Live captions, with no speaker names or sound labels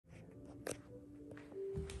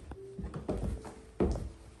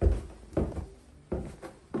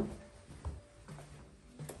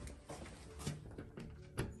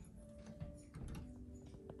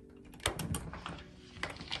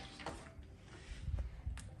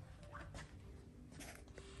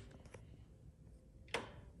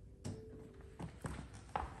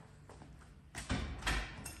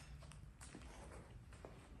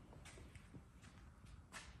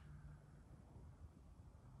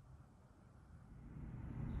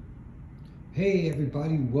Hey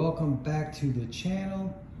everybody, welcome back to the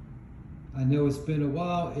channel. I know it's been a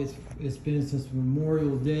while. It's been since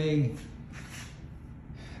Memorial Day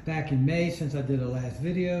back in May since I did the last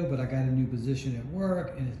video, but I got a new position at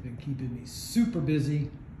work and it's been keeping me super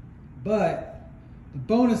busy. But the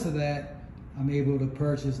bonus of that, I'm able to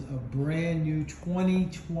purchase a brand new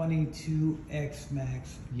 2022 Xmax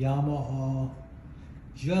Yamaha.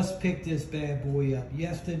 Just picked this bad boy up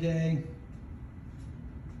yesterday.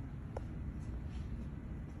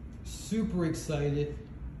 Super excited.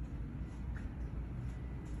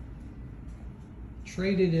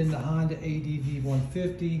 Traded in the Honda ADV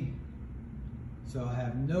 150. So I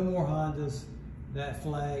have no more Hondas. That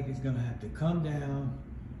flag is gonna have to come down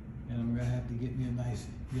and I'm gonna have to get me a nice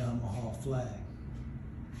Yamaha flag.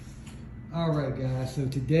 All right guys, so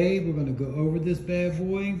today we're gonna go over this bad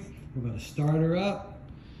boy. We're gonna start her up.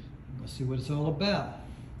 We'll see what it's all about.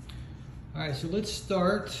 All right, so let's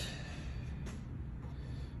start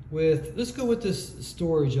with, let's go with this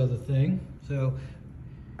storage other thing. So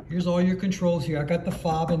here's all your controls here. I got the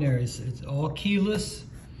fob in there. It's all keyless.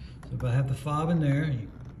 So if I have the fob in there, you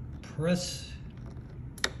press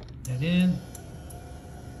that in.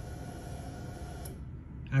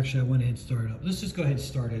 Actually, I went ahead and started it up. Let's just go ahead and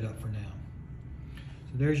start it up for now.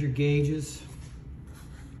 So there's your gauges.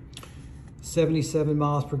 77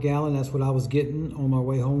 miles per gallon. That's what I was getting on my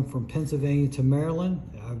way home from Pennsylvania to Maryland.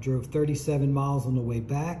 I drove 37 miles on the way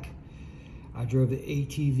back. I drove the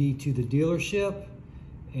ATV to the dealership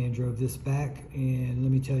and drove this back. And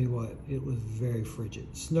let me tell you what, it was very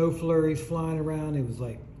frigid. Snow flurries flying around. It was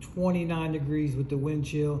like 29 degrees with the wind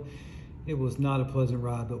chill. It was not a pleasant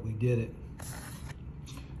ride, but we did it.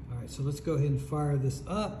 All right, so let's go ahead and fire this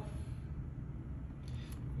up.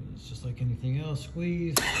 It's just like anything else,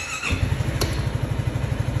 squeeze.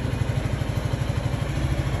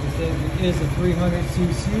 It is a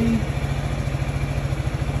 300cc.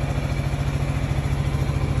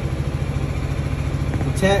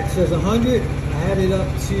 The tach says 100. I had it up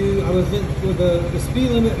to, I was in, with the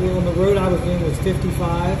speed limit on the road I was in was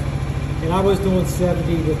 55. And I was doing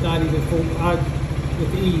 70 with not even full,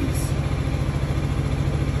 with ease.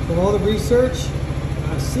 From all the research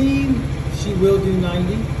I've seen, she will do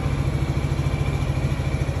 90.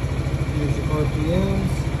 Here's your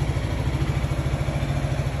RPMs.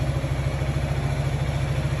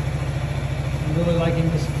 I'm really liking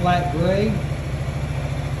this flat gray.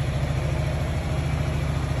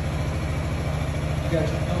 You got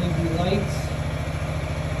your LED lights.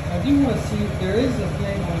 I do want to see if there is a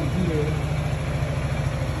thing on here.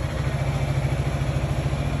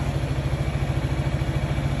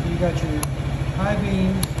 So you got your high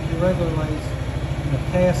beams, your regular lights, and a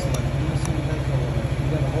pass light. Let me see what that's all about. You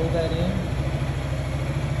got to hold that in.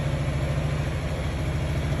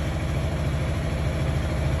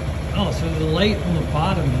 Oh, so the light on the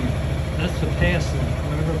bottom here, that's the pass light,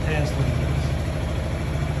 whatever pass light is.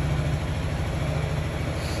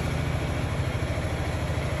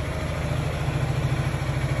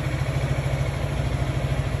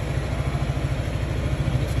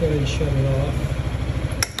 Let's go ahead and shut it off.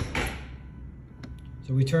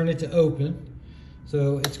 So we turn it to open.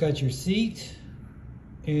 So it's got your seat,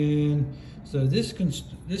 and so this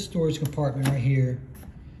storage compartment right here,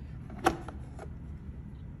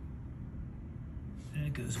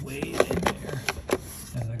 goes way in there,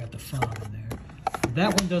 and I got the fob in there.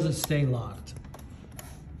 That one doesn't stay locked.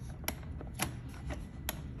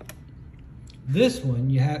 This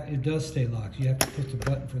one, it does stay locked. You have to push the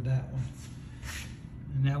button for that one.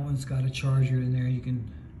 And that one's got a charger in there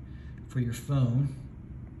for your phone.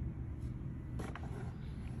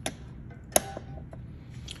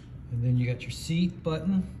 And then you got your seat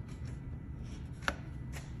button.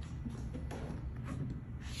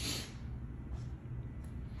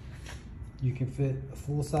 You can fit a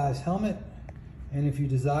full-size helmet, and if you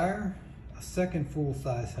desire, a second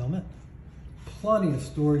full-size helmet. Plenty of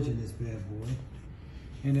storage in this bad boy.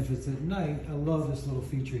 And if it's at night, I love this little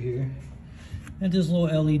feature here. And this little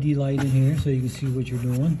LED light in here so you can see what you're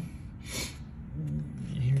doing.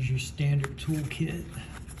 And here's your standard toolkit.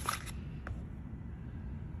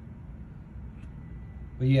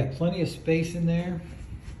 But yeah, plenty of space in there.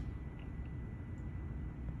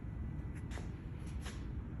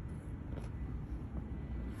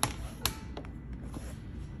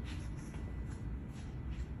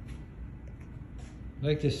 I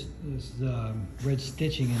like this red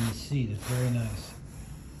stitching in the seat. It's very nice.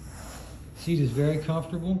 Seat is very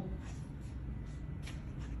comfortable.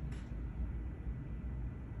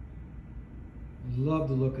 Love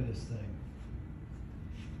the look of this thing.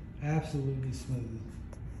 Absolutely smooth.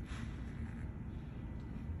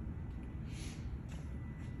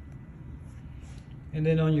 And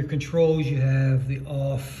then on your controls, you have the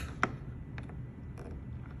off,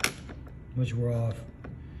 which we're off.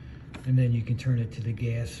 And then you can turn it to the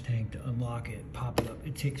gas tank to unlock it, pop it up.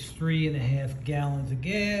 It takes 3.5 gallons of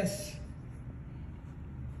gas.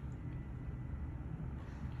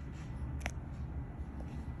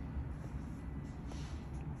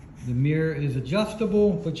 The mirror is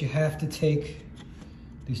adjustable, but you have to take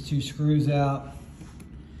these 2 screws out,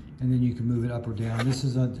 and then you can move it up or down. This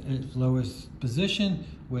is at its lowest position,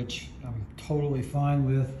 which I'm totally fine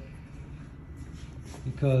with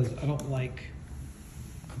because I don't like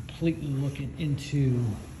completely looking into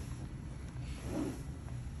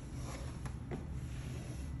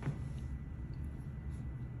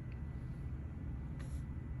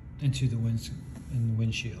the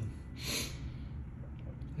windshield.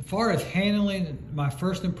 As far as handling, my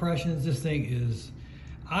first impressions, this thing is,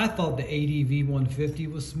 I thought the ADV 150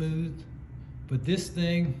 was smooth, but this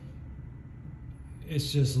thing,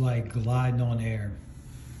 it's just like gliding on air.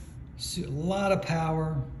 A lot of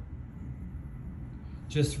power,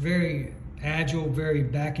 just very agile, very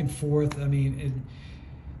back and forth. I mean,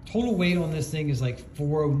 total weight on this thing is like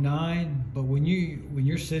 409, but when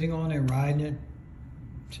you're sitting on it and riding it,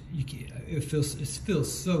 it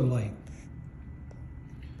feels so light.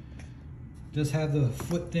 Does have the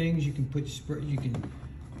foot things you can put, you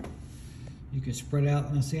can spread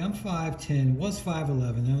out. Now see, I'm 5'10", was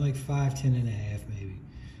 5'11", I'm like 5'10 and a half maybe.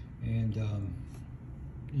 And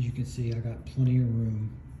as you can see, I got plenty of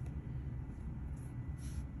room.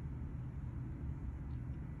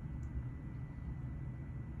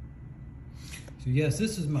 So yes,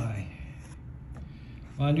 this is my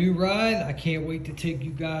new ride. I can't wait to take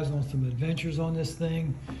you guys on some adventures on this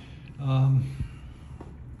thing. I'm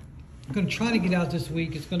gonna try to get out this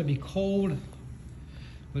week. It's gonna be cold,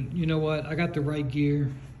 but you know what? I got the right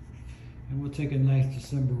gear, and we'll take a nice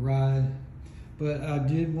December ride. But I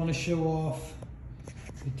did want to show off.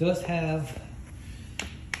 It does have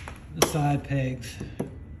the side pegs, in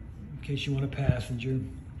case you want a passenger.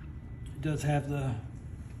 It does have the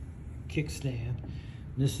kickstand.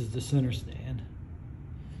 This is the center stand.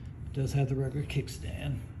 It does have the regular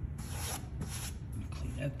kickstand.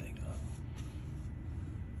 Clean that thing up.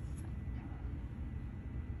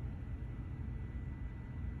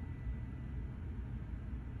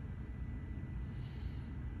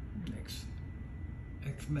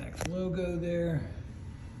 Xmax logo there.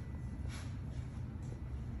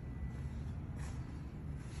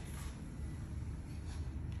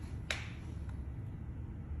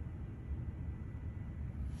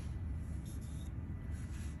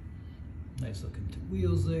 Nice looking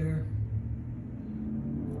wheels there.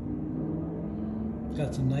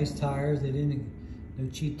 Got some nice tires. They didn't, no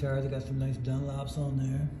cheap tires. They got some nice Dunlops on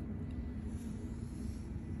there.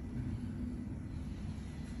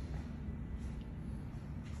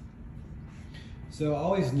 So I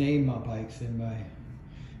always name my bikes, and my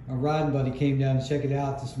riding buddy came down to check it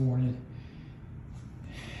out this morning.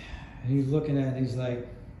 And he's looking at it, and he's like,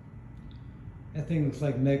 that thing looks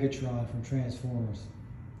like Megatron from Transformers.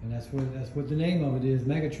 And that's what the name of it is,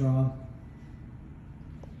 Megatron.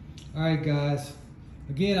 All right, guys.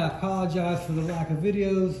 Again, I apologize for the lack of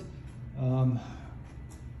videos.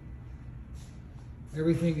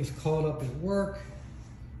 Everything is caught up at work,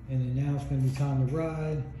 and then now it's going to be time to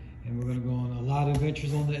ride. And we're going to go on a lot of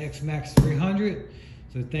adventures on the Xmax 300.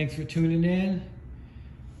 So thanks for tuning in.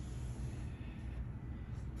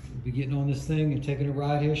 We'll be getting on this thing and taking a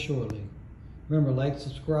ride here shortly. Remember, like,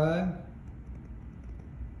 subscribe.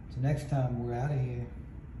 Till next time, we're out of here.